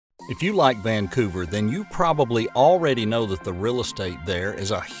If you like Vancouver, then you probably already know that the real estate there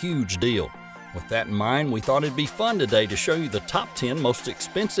is a huge deal. With that in mind, we thought it'd be fun today to show you the top 10 most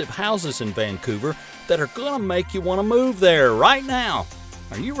expensive houses in Vancouver that are going to make you want to move there right now.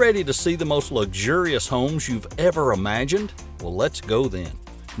 Are you ready to see the most luxurious homes you've ever imagined? Well, let's go then.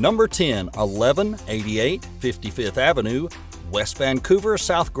 Number 10, 1188 55th Avenue, West Vancouver,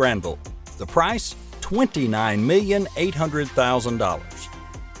 South Granville. The price, $29,800,000.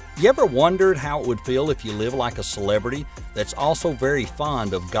 You ever wondered how it would feel if you live like a celebrity that's also very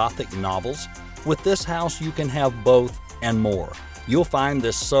fond of Gothic novels? With this house, you can have both and more. You'll find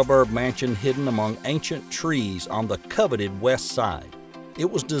this suburb mansion hidden among ancient trees on the coveted west side. It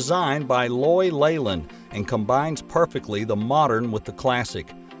was designed by Loy Leyland and combines perfectly the modern with the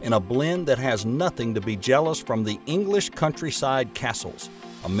classic in a blend that has nothing to be jealous from the English countryside castles.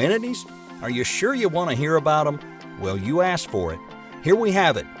 Amenities? Are you sure you want to hear about them? Well, you asked for it. Here we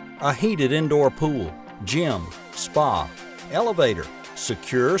have it. A heated indoor pool, gym, spa, elevator,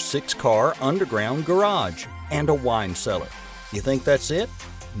 secure 6-car underground garage, and a wine cellar. You think that's it?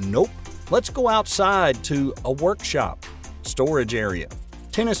 Nope. Let's go outside to a workshop, storage area,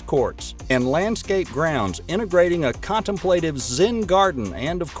 tennis courts, and landscape grounds integrating a contemplative zen garden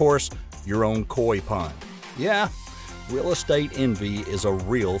and, of course, your own koi pond. Yeah, real estate envy is a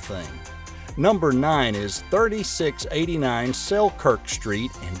real thing. Number 9 is 3689 Selkirk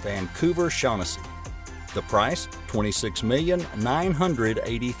Street in Vancouver, Shaughnessy. The price,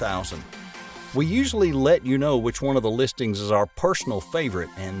 $26,980,000. We usually let you know which one of the listings is our personal favorite,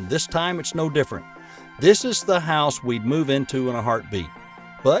 and this time it's no different. This is the house we'd move into in a heartbeat.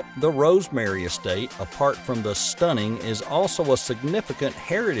 But the Rosemary Estate, apart from the stunning, is also a significant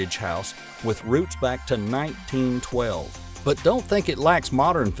heritage house with roots back to 1912. But don't think it lacks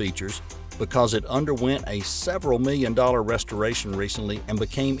modern features, because it underwent a several million-dollar restoration recently and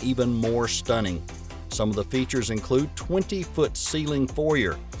became even more stunning. Some of the features include 20-foot ceiling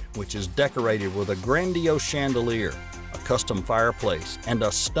foyer, which is decorated with a grandiose chandelier, a custom fireplace, and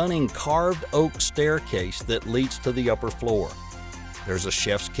a stunning carved oak staircase that leads to the upper floor. There's a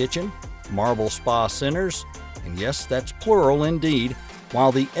chef's kitchen, marble spa centers, and yes, that's plural indeed,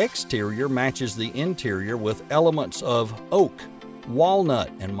 while the exterior matches the interior with elements of oak, walnut,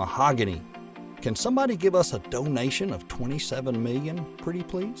 and mahogany. Can somebody give us a donation of $27 million, pretty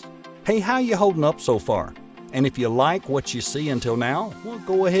please? Hey, how you holding up so far? And if you like what you see until now, well,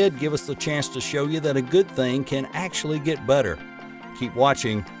 go ahead, give us the chance to show you that a good thing can actually get better. Keep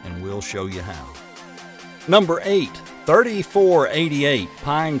watching and we'll show you how. Number 8, 3488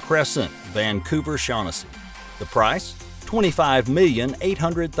 Pine Crescent, Vancouver, Shaughnessy. The price,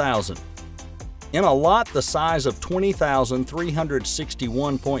 $25,800,000. In a lot the size of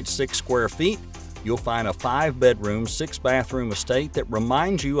 20,361.6 square feet, you'll find a 5-bedroom, 6-bathroom estate that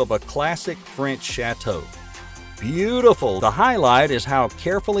reminds you of a classic French chateau. Beautiful! The highlight is how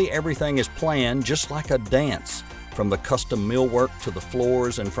carefully everything is planned, just like a dance, from the custom millwork to the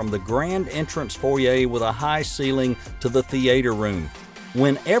floors and from the grand entrance foyer with a high ceiling to the theater room.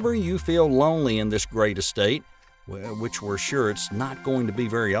 Whenever you feel lonely in this great estate, well, which we're sure it's not going to be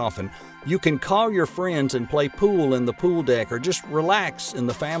very often, you can call your friends and play pool in the pool deck or just relax in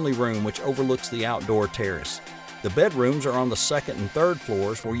the family room, which overlooks the outdoor terrace. The bedrooms are on the 2nd and 3rd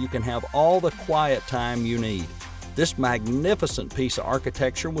floors where you can have all the quiet time you need. This magnificent piece of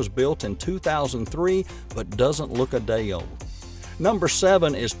architecture was built in 2003 but doesn't look a day old. Number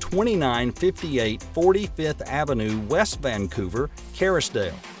 7 is 2958 45th Avenue, West Vancouver,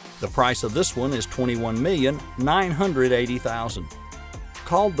 Kerrisdale. The price of this one is $21,980,000.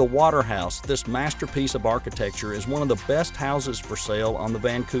 Called the Waterhouse, this masterpiece of architecture is one of the best houses for sale on the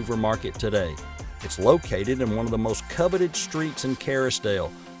Vancouver market today. It's located in one of the most coveted streets in Kerrisdale,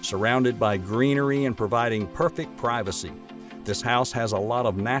 surrounded by greenery and providing perfect privacy. This house has a lot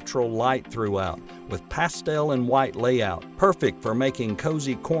of natural light throughout, with pastel and white layout, perfect for making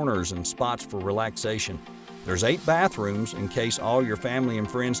cozy corners and spots for relaxation. There's 8 bathrooms in case all your family and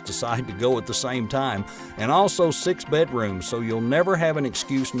friends decide to go at the same time, and also 6 bedrooms, so you'll never have an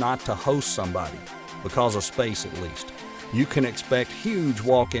excuse not to host somebody, because of space at least. You can expect huge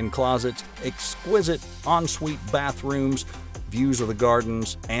walk-in closets, exquisite ensuite bathrooms, views of the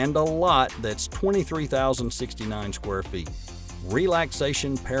gardens, and a lot that's 23,069 square feet.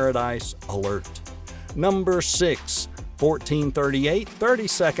 Relaxation paradise alert. Number 6. 1438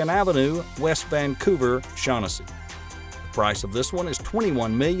 32nd Avenue, West Vancouver, Shaughnessy. The price of this one is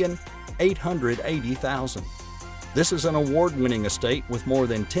 $21,880,000. This is an award-winning estate with more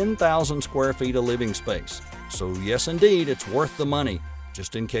than 10,000 square feet of living space. So yes, indeed, it's worth the money,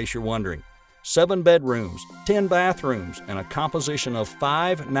 just in case you're wondering. 7 bedrooms, 10 bathrooms, and a composition of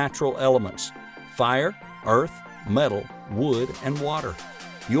 5 natural elements: fire, earth, metal, wood, and water.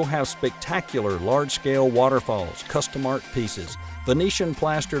 You'll have spectacular large-scale waterfalls, custom art pieces, Venetian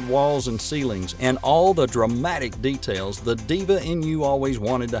plastered walls and ceilings, and all the dramatic details the diva in you always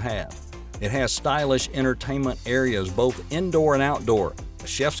wanted to have. It has stylish entertainment areas both indoor and outdoor, a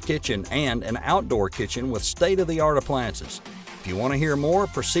chef's kitchen, and an outdoor kitchen with state-of-the-art appliances. If you want to hear more,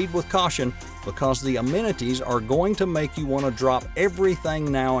 proceed with caution, because the amenities are going to make you want to drop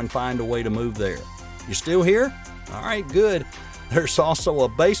everything now and find a way to move there. You still here? All right, good. There's also a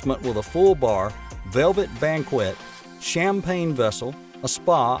basement with a full bar, velvet banquet, champagne vessel, a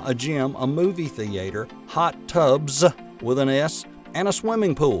spa, a gym, a movie theater, hot tubs with an S, and a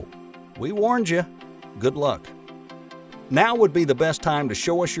swimming pool. We warned you. Good luck. Now would be the best time to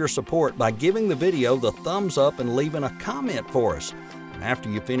show us your support by giving the video the thumbs up and leaving a comment for us. And after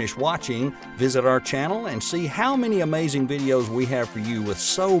you finish watching, visit our channel and see how many amazing videos we have for you with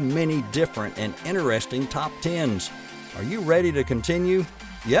so many different and interesting top 10s. Are you ready to continue?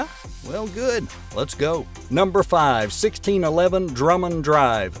 Yeah? Well, good. Let's go. Number 5, 1611 Drummond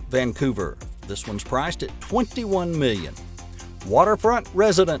Drive, Vancouver. This one's priced at $21 million. Waterfront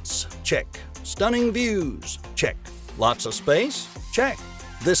residence? Check. Stunning views? Check. Lots of space? Check.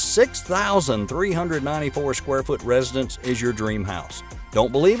 This 6,394 square foot residence is your dream house.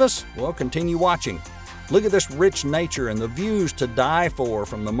 Don't believe us? Well, continue watching. Look at this rich nature and the views to die for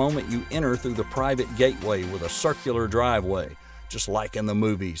from the moment you enter through the private gateway with a circular driveway, just like in the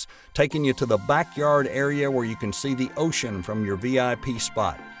movies, taking you to the backyard area where you can see the ocean from your VIP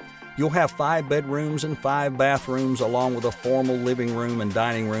spot. You'll have 5 bedrooms and 5 bathrooms, along with a formal living room and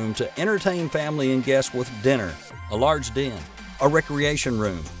dining room to entertain family and guests with dinner, a large den, a recreation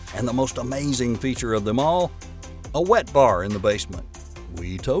room, and the most amazing feature of them all, a wet bar in the basement.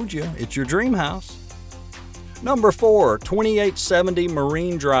 We told you, it's your dream house. Number 4, 2870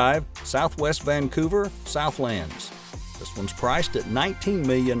 Marine Drive, Southwest Vancouver, Southlands. This one's priced at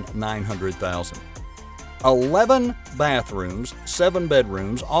 $19,900,000. 11 bathrooms, 7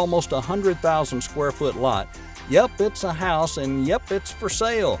 bedrooms, almost 100,000 square foot lot. Yep, it's a house, and yep, it's for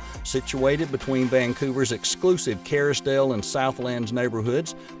sale. Situated between Vancouver's exclusive Kerrisdale and Southlands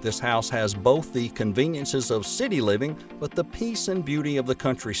neighborhoods, this house has both the conveniences of city living, but the peace and beauty of the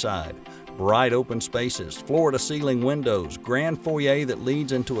countryside. Bright open spaces, floor-to-ceiling windows, grand foyer that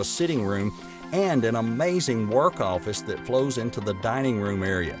leads into a sitting room, and an amazing work office that flows into the dining room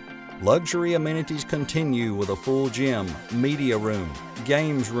area. Luxury amenities continue with a full gym, media room,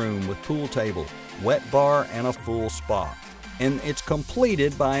 games room with pool table, wet bar, and a full spa. And it's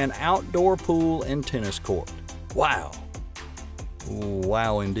completed by an outdoor pool and tennis court. Wow.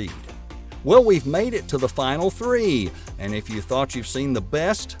 Wow indeed. Well, we've made it to the final 3. And if you thought you've seen the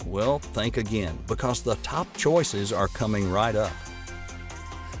best, well, think again, because the top choices are coming right up.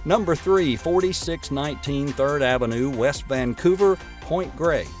 Number 3, 4619 3rd Avenue, West Vancouver, Point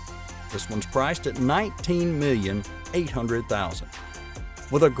Grey. This one's priced at $19,800,000.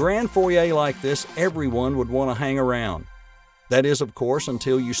 With a grand foyer like this, everyone would want to hang around. That is, of course,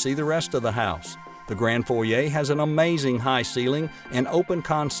 until you see the rest of the house. The grand foyer has an amazing high ceiling and open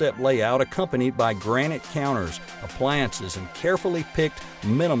concept layout accompanied by granite counters, appliances, and carefully picked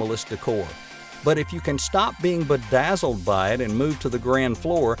minimalist decor. But if you can stop being bedazzled by it and move to the grand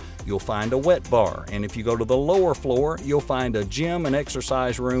floor, you'll find a wet bar. And if you go to the lower floor, you'll find a gym and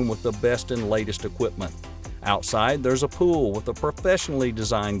exercise room with the best and latest equipment. Outside, there's a pool with a professionally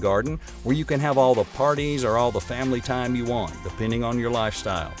designed garden where you can have all the parties or all the family time you want, depending on your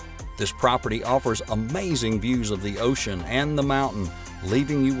lifestyle. This property offers amazing views of the ocean and the mountain,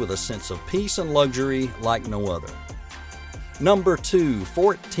 leaving you with a sense of peace and luxury like no other. Number 2,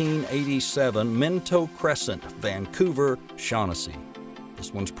 1487 Minto Crescent, Vancouver, Shaughnessy.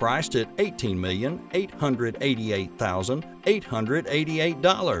 This one's priced at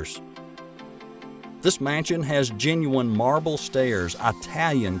 $18,888,888. This mansion has genuine marble stairs,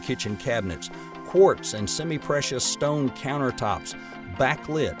 Italian kitchen cabinets, quartz and semi-precious stone countertops,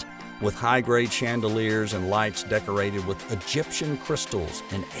 backlit with high-grade chandeliers and lights decorated with Egyptian crystals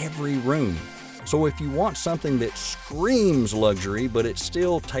in every room. So if you want something that screams luxury, but it's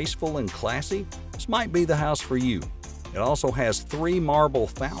still tasteful and classy, this might be the house for you. It also has 3 marble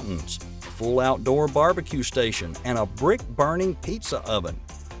fountains, a full outdoor barbecue station, and a brick-burning pizza oven.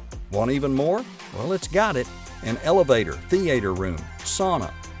 Want even more? Well, it's got it. An elevator, theater room,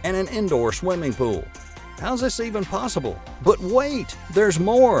 sauna, and an indoor swimming pool. How's this even possible? But wait, there's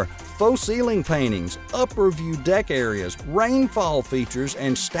more. Faux ceiling paintings, upper view deck areas, rainfall features,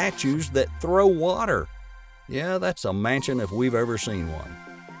 and statues that throw water. Yeah, that's a mansion if we've ever seen one.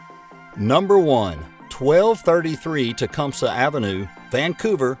 Number 1, 1233 Tecumseh Avenue,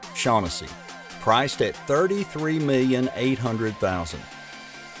 Vancouver, Shaughnessy. Priced at $33,800,000.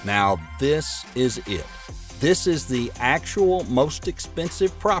 Now this is it. This is the actual most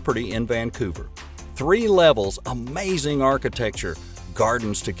expensive property in Vancouver. 3 levels, amazing architecture,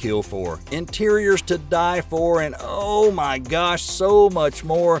 gardens to kill for, interiors to die for, and oh my gosh, so much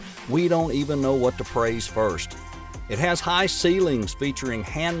more. We don't even know what to praise first. It has high ceilings featuring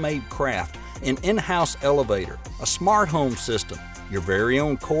handmade craft, an in-house elevator, a smart home system, your very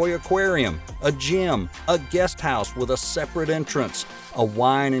own koi aquarium, a gym, a guest house with a separate entrance, a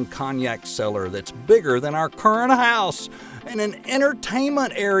wine and cognac cellar that's bigger than our current house, and an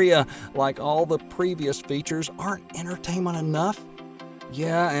entertainment area. Like all the previous features, aren't entertainment enough?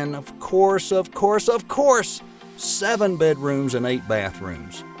 Yeah, and of course, 7 bedrooms and 8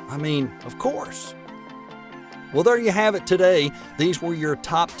 bathrooms. I mean, of course. Well, there you have it today. These were your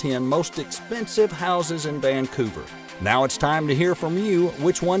top 10 most expensive houses in Vancouver. Now it's time to hear from you.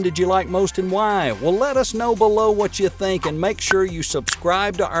 Which one did you like most and why? Well, let us know below what you think, and make sure you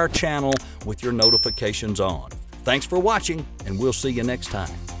subscribe to our channel with your notifications on. Thanks for watching, and we'll see you next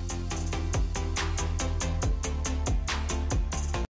time.